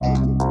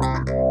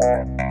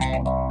Hello,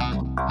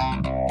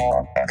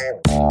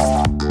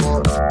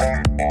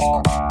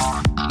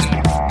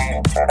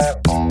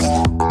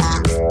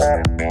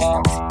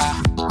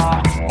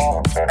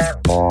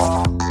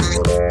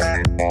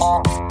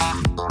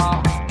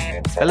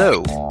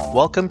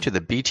 welcome to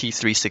the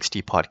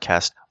BT360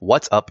 podcast,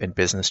 What's Up in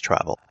Business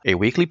Travel, a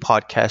weekly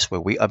podcast where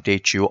we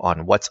update you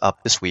on what's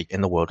up this week in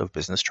the world of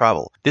business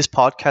travel. This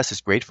podcast is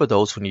great for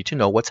those who need to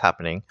know what's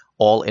happening,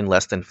 all in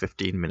less than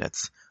 15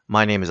 minutes.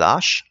 My name is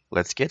Ash.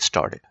 Let's get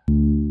started.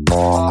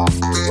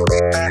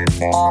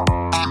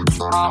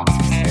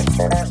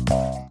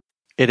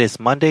 It is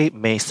Monday,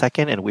 May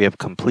 2nd, and we have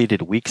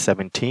completed week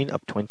 17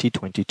 of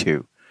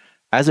 2022.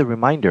 As a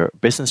reminder,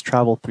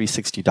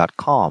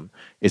 BusinessTravel360.com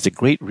is a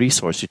great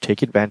resource to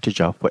take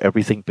advantage of for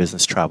everything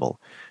business travel.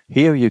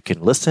 Here you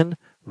can listen,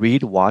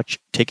 read, watch,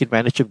 take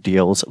advantage of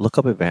deals, look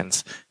up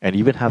events, and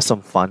even have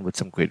some fun with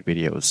some great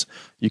videos.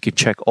 You can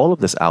check all of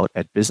this out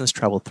at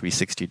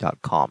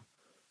BusinessTravel360.com.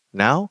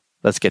 Now,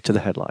 let's get to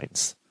the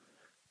headlines.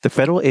 The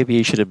Federal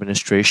Aviation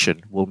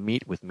Administration will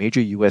meet with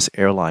major U.S.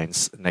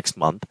 airlines next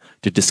month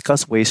to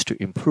discuss ways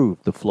to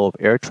improve the flow of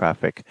air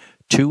traffic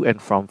to and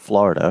from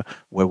Florida,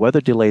 where weather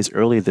delays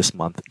earlier this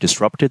month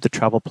disrupted the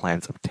travel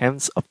plans of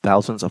tens of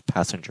thousands of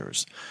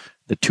passengers.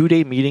 The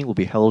two-day meeting will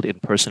be held in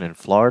person in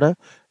Florida,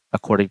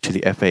 according to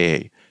the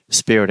FAA.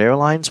 Spirit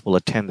Airlines will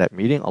attend that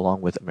meeting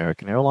along with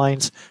American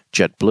Airlines,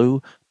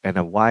 JetBlue, and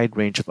a wide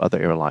range of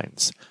other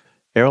airlines.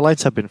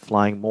 Airlines have been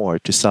flying more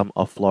to some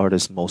of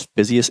Florida's most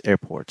busiest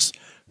airports.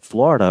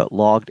 Florida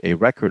logged a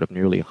record of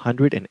nearly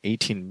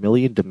 118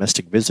 million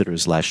domestic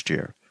visitors last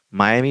year.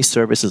 Miami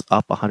service is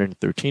up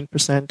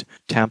 113%,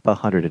 Tampa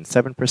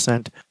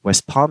 107%,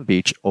 West Palm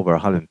Beach over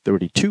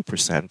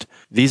 132%.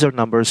 These are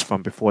numbers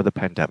from before the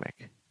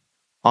pandemic.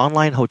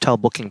 Online hotel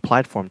booking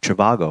platform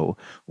Trivago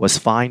was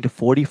fined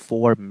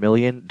 $44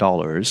 million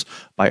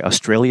by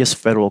Australia's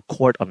federal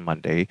court on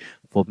Monday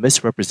for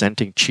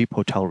misrepresenting cheap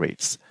hotel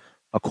rates.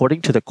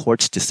 According to the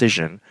court's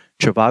decision,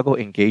 Trivago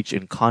engaged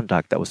in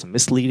conduct that was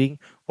misleading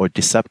or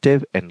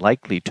deceptive and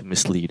likely to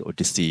mislead or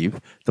deceive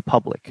the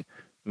public.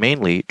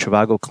 Mainly,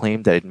 Trivago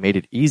claimed that it made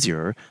it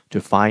easier to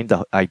find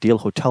the ideal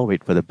hotel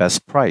rate for the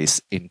best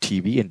price in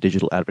TV and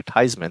digital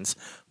advertisements,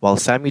 while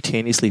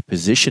simultaneously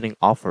positioning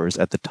offers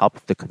at the top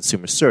of the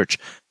consumer search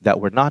that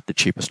were not the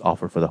cheapest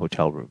offer for the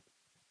hotel room.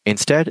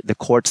 Instead, the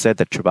court said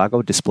that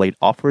Trivago displayed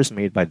offers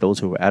made by those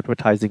who were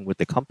advertising with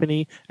the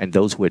company, and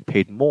those who had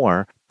paid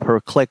more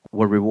per click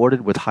were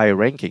rewarded with higher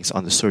rankings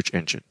on the search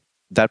engine.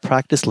 That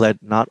practice led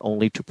not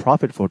only to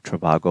profit for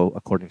Trivago,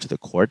 according to the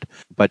court,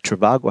 but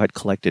Trivago had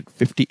collected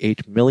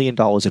 $58 million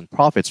in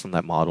profits from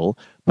that model,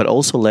 but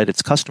also led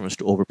its customers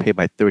to overpay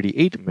by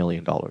 $38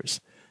 million.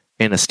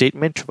 In a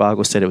statement,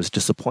 Trivago said it was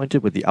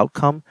disappointed with the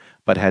outcome,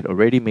 but had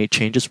already made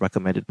changes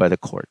recommended by the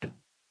court.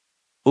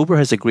 Uber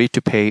has agreed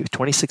to pay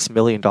 $26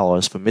 million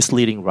for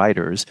misleading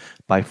riders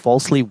by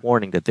falsely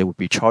warning that they would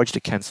be charged a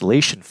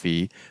cancellation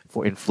fee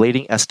for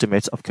inflating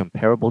estimates of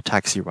comparable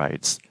taxi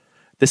rides.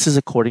 This is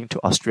according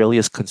to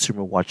Australia's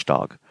consumer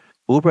watchdog.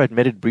 Uber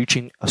admitted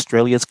breaching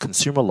Australia's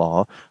consumer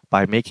law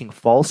by making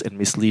false and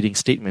misleading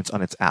statements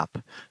on its app.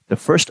 The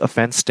first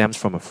offense stems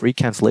from a free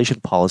cancellation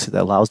policy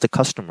that allows the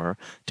customer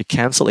to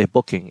cancel a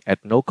booking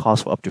at no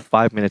cost for up to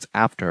 5 minutes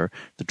after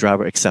the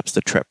driver accepts the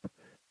trip.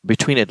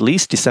 Between at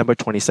least December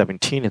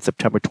 2017 and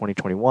September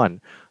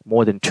 2021,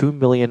 more than 2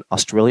 million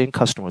Australian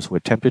customers who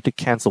attempted to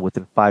cancel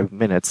within 5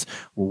 minutes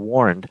were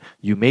warned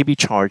you may be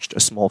charged a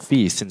small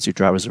fee since your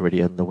driver is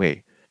already on the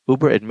way.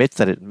 Uber admits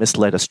that it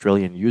misled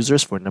Australian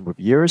users for a number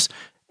of years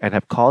and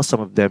have caused some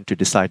of them to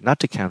decide not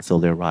to cancel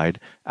their ride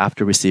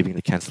after receiving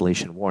the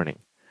cancellation warning.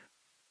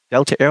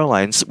 Delta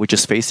Airlines, which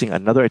is facing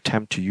another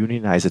attempt to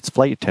unionize its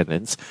flight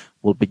attendants,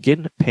 will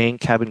begin paying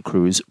cabin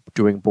crews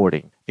during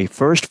boarding, a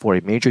first for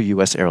a major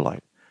U.S. airline.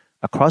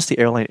 Across the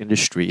airline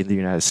industry in the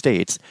United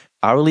States,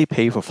 hourly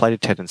pay for flight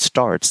attendants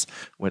starts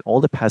when all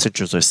the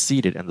passengers are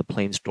seated and the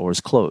plane's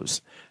doors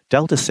close.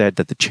 Delta said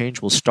that the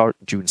change will start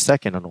June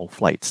 2nd on all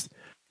flights.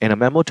 In a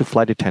memo to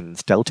flight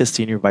attendants, Delta's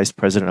Senior Vice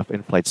President of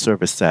In-Flight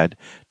Service said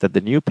that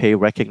the new pay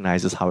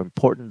recognizes how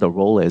important the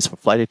role is for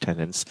flight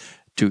attendants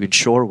to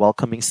ensure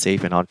welcoming,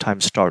 safe, and on-time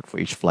start for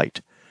each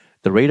flight.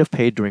 The rate of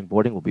pay during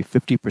boarding will be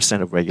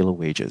 50% of regular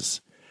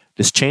wages.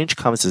 This change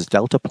comes as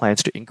Delta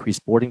plans to increase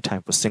boarding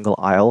time for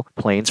single-aisle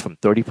planes from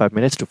 35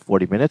 minutes to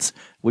 40 minutes,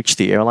 which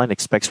the airline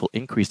expects will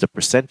increase the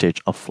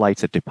percentage of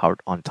flights that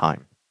depart on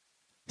time.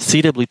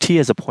 CWT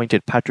has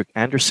appointed Patrick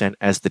Anderson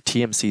as the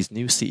TMC's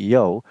new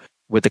CEO,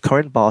 with the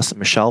current boss,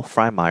 Michelle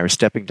Freimeyer,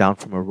 stepping down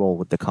from her role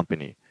with the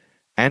company.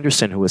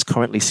 Anderson, who is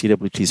currently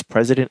CWT's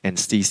president and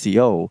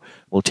CCO,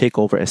 will take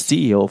over as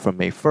CEO from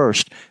May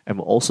 1st and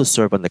will also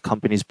serve on the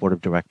company's board of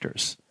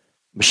directors.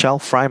 Michelle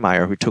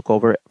Freimeyer, who took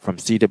over from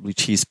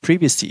CWT's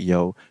previous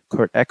CEO,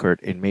 Kurt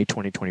Eckert, in May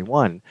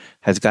 2021,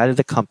 has guided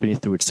the company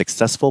through its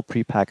successful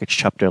prepackaged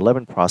Chapter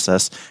 11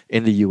 process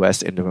in the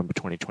U.S. in November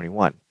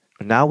 2021.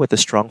 Now, with a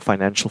strong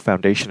financial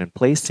foundation in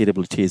place,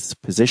 CWT is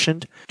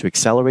positioned to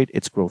accelerate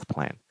its growth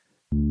plan.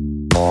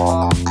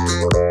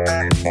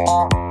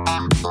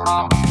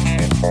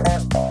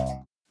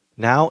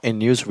 Now, in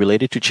news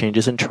related to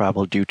changes in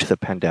travel due to the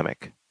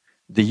pandemic.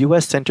 The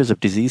U.S. Centers of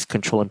Disease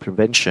Control and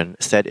Prevention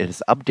said it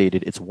has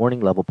updated its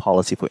warning level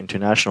policy for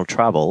international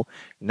travel,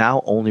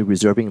 now only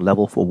reserving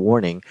level 4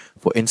 warning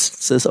for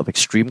instances of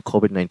extreme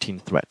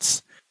COVID-19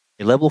 threats.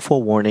 A level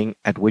 4 warning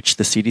at which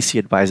the CDC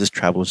advises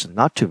travelers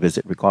not to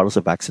visit regardless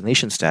of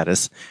vaccination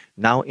status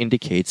now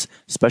indicates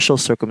special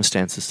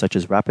circumstances such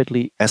as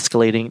rapidly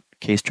escalating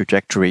case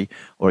trajectory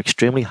or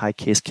extremely high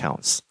case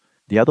counts.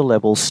 The other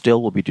levels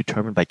still will be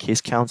determined by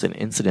case counts and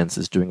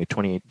incidences during a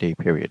 28-day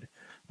period.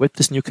 With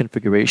this new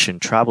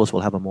configuration, travelers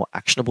will have a more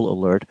actionable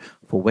alert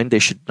for when they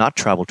should not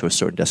travel to a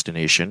certain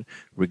destination,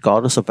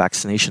 regardless of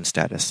vaccination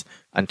status,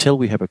 until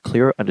we have a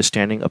clearer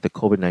understanding of the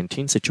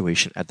COVID-19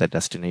 situation at that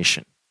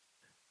destination.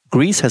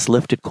 Greece has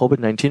lifted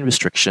COVID-19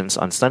 restrictions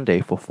on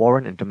Sunday for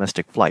foreign and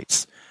domestic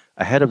flights,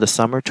 ahead of the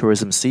summer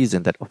tourism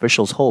season that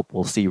officials hope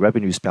will see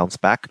revenues bounce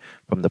back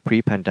from the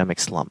pre-pandemic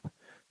slump.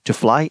 To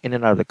fly in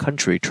and out of the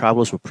country,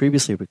 travelers were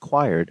previously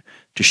required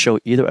to show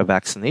either a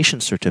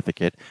vaccination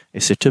certificate, a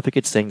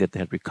certificate saying that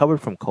they had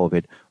recovered from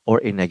COVID, or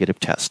a negative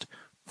test.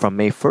 From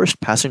May 1st,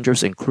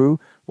 passengers and crew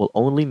will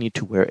only need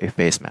to wear a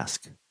face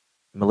mask.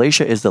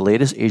 Malaysia is the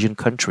latest Asian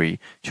country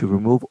to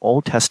remove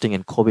all testing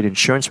and COVID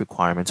insurance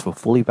requirements for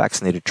fully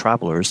vaccinated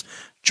travelers,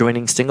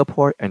 joining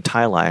Singapore and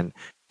Thailand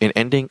in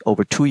ending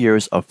over 2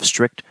 years of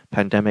strict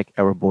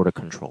pandemic-era border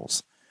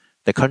controls.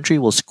 The country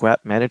will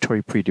scrap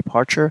mandatory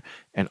pre-departure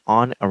and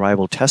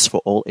on-arrival tests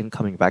for all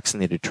incoming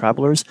vaccinated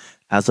travelers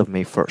as of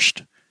May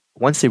 1st.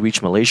 Once they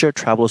reach Malaysia,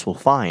 travelers will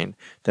find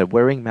that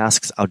wearing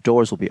masks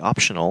outdoors will be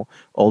optional,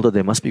 although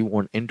they must be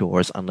worn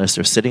indoors unless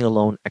they're sitting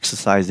alone,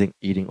 exercising,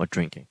 eating, or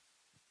drinking.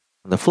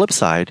 On the flip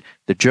side,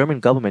 the German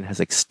government has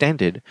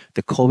extended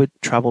the COVID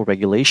travel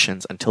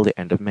regulations until the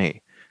end of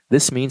May.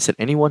 This means that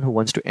anyone who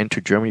wants to enter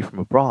Germany from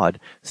abroad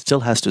still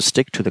has to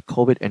stick to the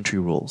COVID entry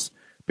rules.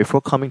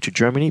 Before coming to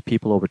Germany,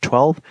 people over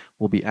 12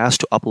 will be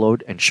asked to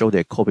upload and show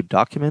their COVID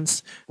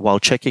documents while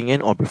checking in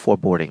or before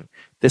boarding.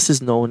 This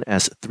is known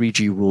as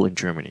 3G rule in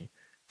Germany.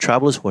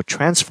 Travelers who are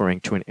transferring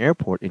to an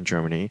airport in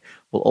Germany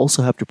will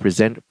also have to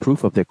present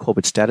proof of their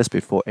COVID status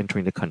before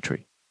entering the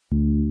country.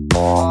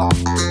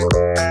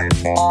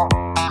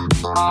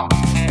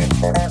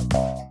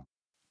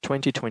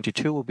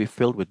 2022 will be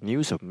filled with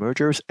news of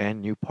mergers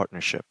and new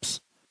partnerships.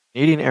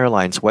 Canadian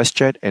Airlines,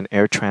 WestJet, and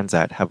Air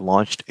Transat have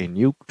launched a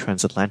new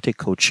transatlantic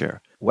codeshare.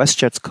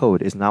 WestJet's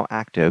code is now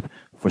active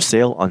for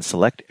sale on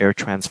select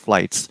AirTrans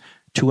flights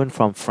to and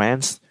from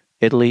France,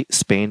 Italy,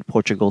 Spain,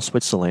 Portugal,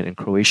 Switzerland, and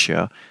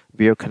Croatia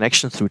via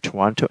connections through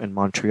Toronto and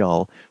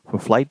Montreal for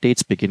flight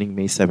dates beginning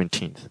May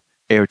 17th.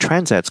 Air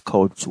Transat's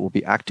codes will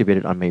be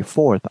activated on May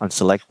 4th on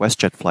select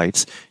WestJet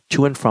flights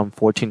to and from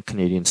 14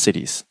 Canadian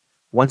cities.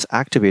 Once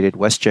activated,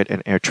 WestJet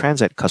and Air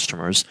Transat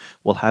customers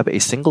will have a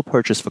single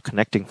purchase for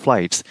connecting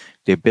flights,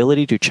 the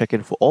ability to check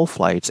in for all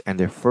flights, and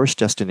their first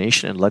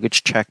destination and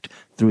luggage checked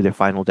through their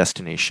final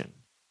destination.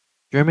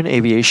 German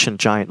aviation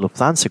giant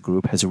Lufthansa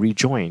Group has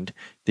rejoined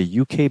the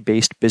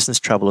UK-based Business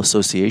Travel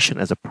Association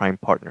as a prime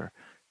partner.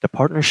 The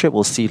partnership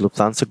will see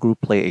Lufthansa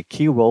Group play a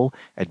key role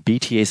at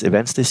BTA's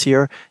events this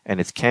year and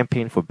its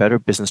campaign for better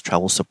business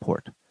travel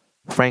support.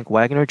 Frank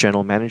Wagner,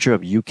 General Manager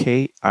of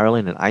UK,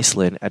 Ireland, and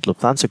Iceland at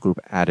Lufthansa Group,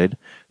 added,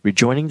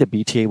 "Rejoining the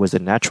BTA was a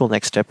natural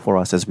next step for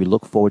us as we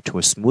look forward to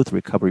a smooth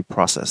recovery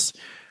process.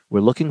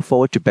 We're looking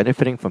forward to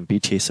benefiting from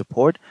BTA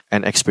support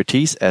and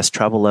expertise as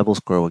travel levels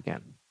grow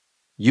again."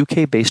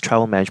 UK-based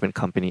travel management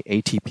company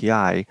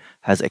ATPI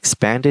has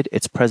expanded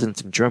its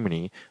presence in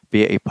Germany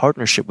via a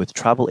partnership with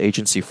travel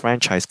agency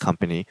franchise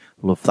company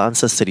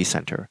Lufthansa City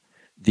Center.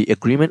 The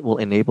agreement will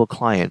enable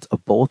clients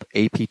of both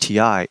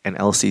APTI and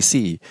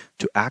LCC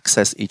to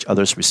access each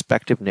other's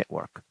respective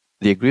network.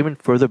 The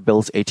agreement further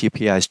builds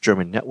ATPI's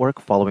German network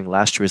following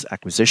last year's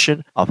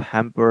acquisition of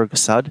Hamburg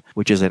Sud,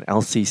 which is an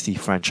LCC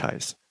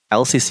franchise.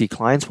 LCC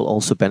clients will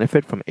also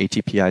benefit from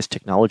ATPI's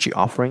technology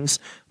offerings,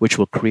 which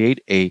will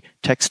create a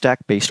tech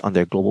stack based on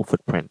their global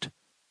footprint.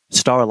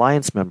 Star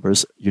Alliance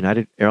members,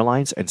 United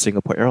Airlines and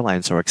Singapore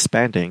Airlines, are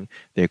expanding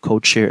their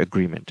codeshare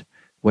agreement.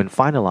 When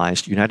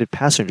finalized, United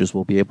passengers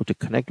will be able to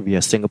connect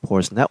via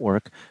Singapore's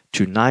network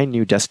to 9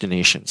 new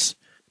destinations.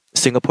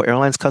 Singapore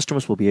Airlines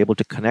customers will be able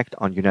to connect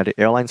on United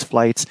Airlines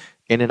flights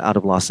in and out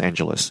of Los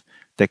Angeles.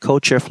 Their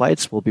codeshare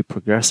flights will be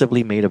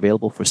progressively made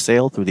available for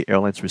sale through the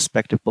airline's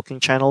respective booking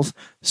channels,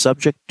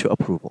 subject to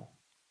approval.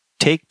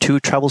 Take-Two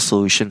Travel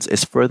Solutions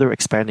is further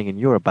expanding in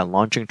Europe by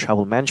launching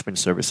travel management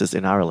services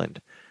in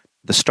Ireland.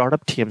 The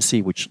startup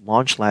TMC, which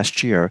launched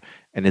last year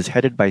and is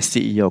headed by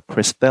CEO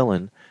Chris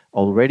Thelen,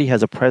 already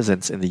has a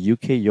presence in the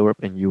UK, Europe,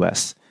 and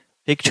US.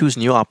 Take-Two's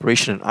new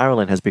operation in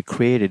Ireland has been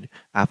created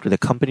after the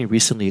company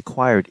recently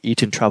acquired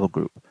Eaton Travel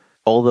Group.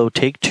 Although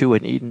Take-Two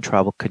and Eaton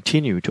Travel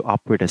continue to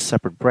operate as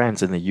separate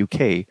brands in the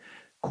UK,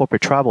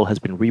 Corporate Travel has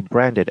been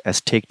rebranded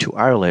as Take-Two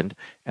Ireland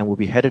and will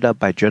be headed up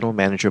by General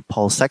Manager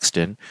Paul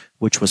Sexton,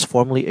 which was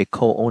formerly a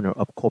co-owner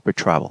of Corporate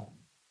Travel.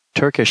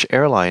 Turkish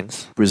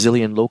Airlines,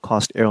 Brazilian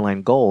low-cost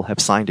airline GOL,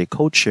 have signed a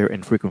codeshare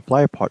and frequent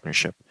flyer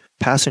partnership.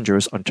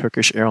 Passengers on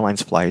Turkish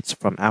Airlines flights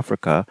from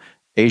Africa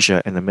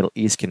Asia, and the Middle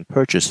East can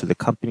purchase through the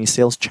company's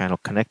sales channel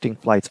connecting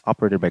flights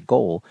operated by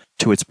GOL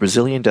to its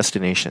Brazilian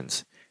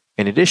destinations.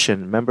 In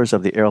addition, members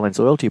of the airline's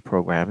loyalty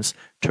programs,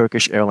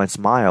 Turkish Airlines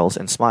Miles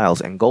and Smiles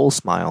and GOL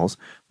Smiles,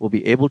 will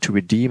be able to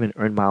redeem and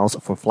earn miles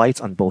for flights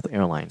on both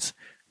airlines.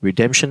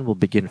 Redemption will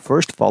begin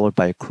first, followed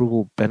by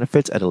accrual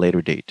benefits at a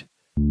later date.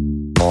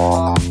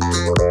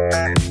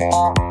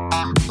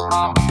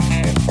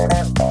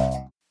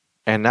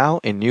 And now,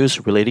 in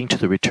news relating to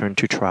the return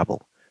to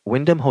travel.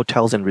 Wyndham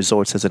Hotels and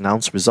Resorts has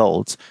announced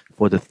results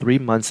for the 3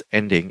 months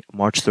ending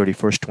March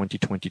 31st,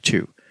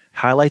 2022.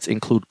 Highlights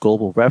include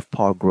global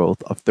RevPAR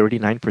growth of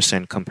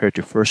 39% compared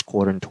to first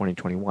quarter in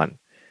 2021.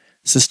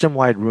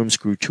 System-wide rooms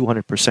grew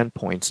 200%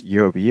 points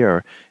year over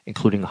year,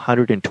 including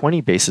 120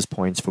 basis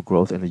points for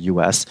growth in the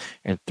U.S.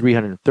 and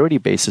 330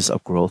 basis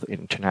of growth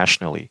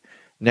internationally.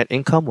 Net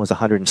income was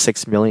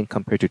 $106 million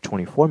compared to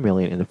 $24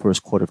 million in the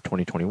first quarter of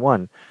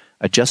 2021.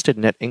 Adjusted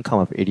net income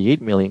of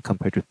 $88 million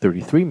compared to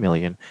 $33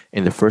 million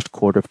in the first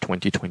quarter of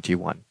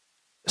 2021.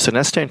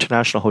 Sonesta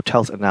International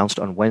Hotels announced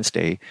on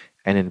Wednesday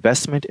an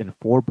investment in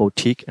 4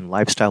 boutique and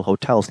lifestyle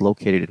hotels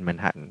located in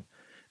Manhattan.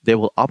 They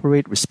will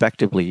operate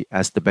respectively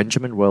as the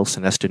Benjamin Royal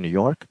Sonesta New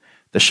York,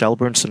 the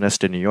Shelburne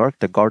Sonesta New York,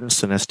 the Garden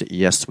Sonesta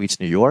ES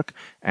Suites New York,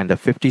 and the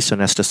 50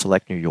 Sonesta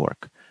Select New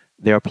York.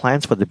 There are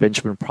plans for the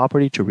Benjamin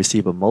property to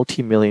receive a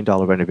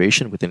multi-million-dollar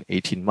renovation within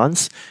 18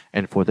 months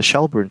and for the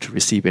Shelburne to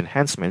receive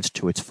enhancements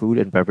to its food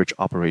and beverage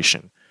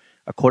operation.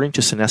 According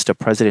to Sonesta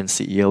President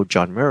and CEO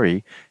John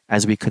Murray,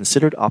 as we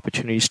considered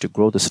opportunities to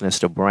grow the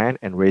Sonesta brand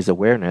and raise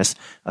awareness,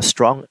 a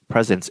strong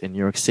presence in New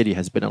York City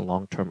has been a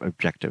long-term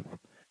objective.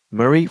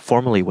 Murray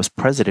formerly was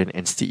president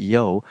and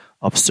CEO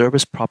of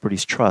Service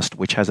Properties Trust,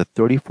 which has a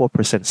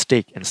 34%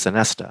 stake in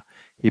Sonesta.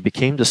 He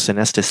became the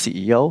Sonesta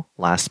CEO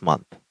last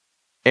month.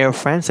 Air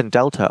France and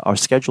Delta are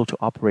scheduled to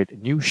operate a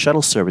new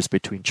shuttle service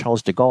between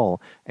Charles de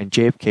Gaulle and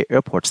JFK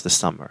airports this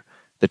summer.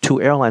 The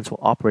 2 airlines will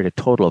operate a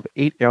total of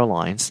 8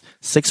 airlines,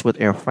 6 with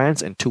Air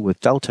France and 2 with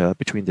Delta,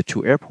 between the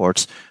 2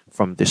 airports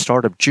from the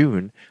start of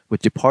June,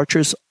 with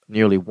departures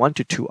nearly 1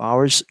 to 2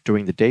 hours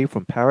during the day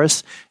from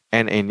Paris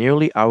and a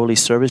nearly hourly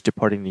service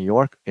departing New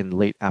York in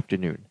late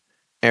afternoon.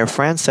 Air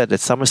France said that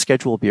summer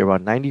schedule will be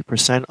around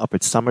 90% of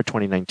its summer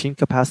 2019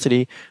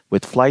 capacity,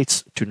 with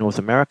flights to North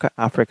America,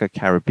 Africa,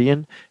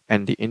 Caribbean,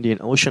 and the Indian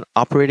Ocean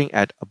operating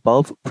at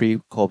above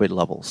pre-COVID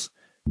levels.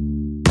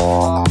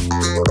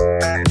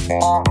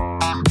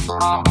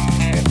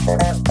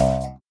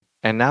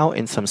 And now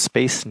in some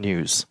space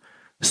news.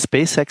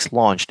 SpaceX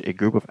launched a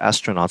group of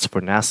astronauts for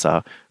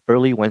NASA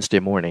early Wednesday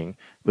morning,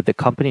 with the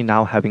company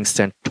now having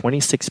sent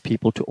 26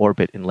 people to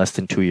orbit in less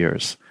than 2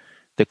 years.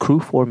 The Crew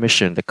 4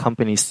 mission, the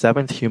company's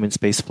 7th human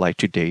spaceflight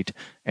to date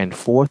and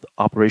 4th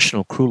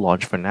operational crew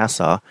launch for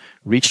NASA,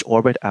 reached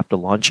orbit after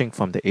launching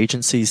from the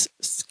agency's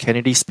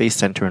Kennedy Space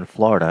Center in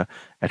Florida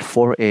at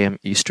 4 a.m.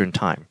 Eastern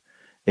Time.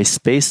 A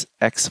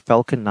SpaceX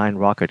Falcon 9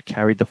 rocket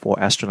carried the 4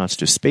 astronauts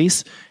to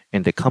space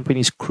in the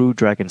company's Crew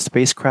Dragon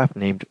spacecraft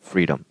named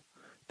Freedom.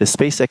 The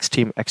SpaceX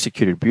team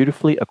executed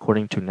beautifully,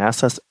 according to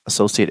NASA's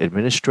Associate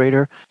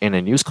Administrator in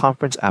a news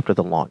conference after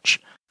the launch.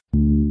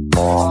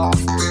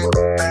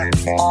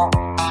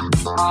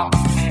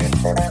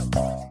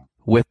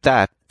 With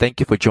that, thank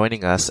you for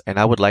joining us, and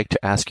I would like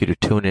to ask you to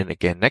tune in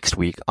again next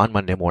week on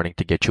Monday morning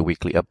to get your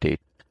weekly update.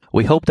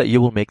 We hope that you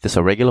will make this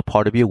a regular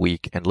part of your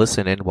week and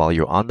listen in while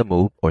you're on the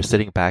move or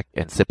sitting back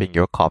and sipping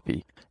your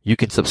coffee. You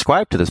can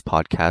subscribe to this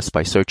podcast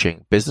by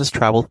searching Business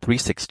Travel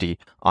 360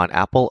 on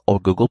Apple or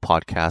Google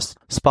Podcasts,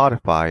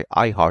 Spotify,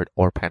 iHeart,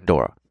 or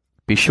Pandora.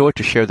 Be sure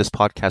to share this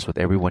podcast with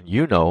everyone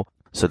you know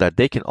so that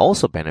they can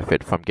also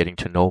benefit from getting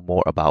to know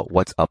more about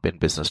what's up in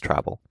business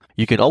travel.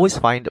 You can always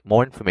find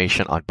more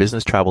information on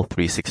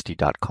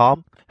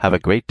businesstravel360.com. Have a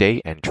great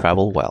day and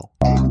travel well.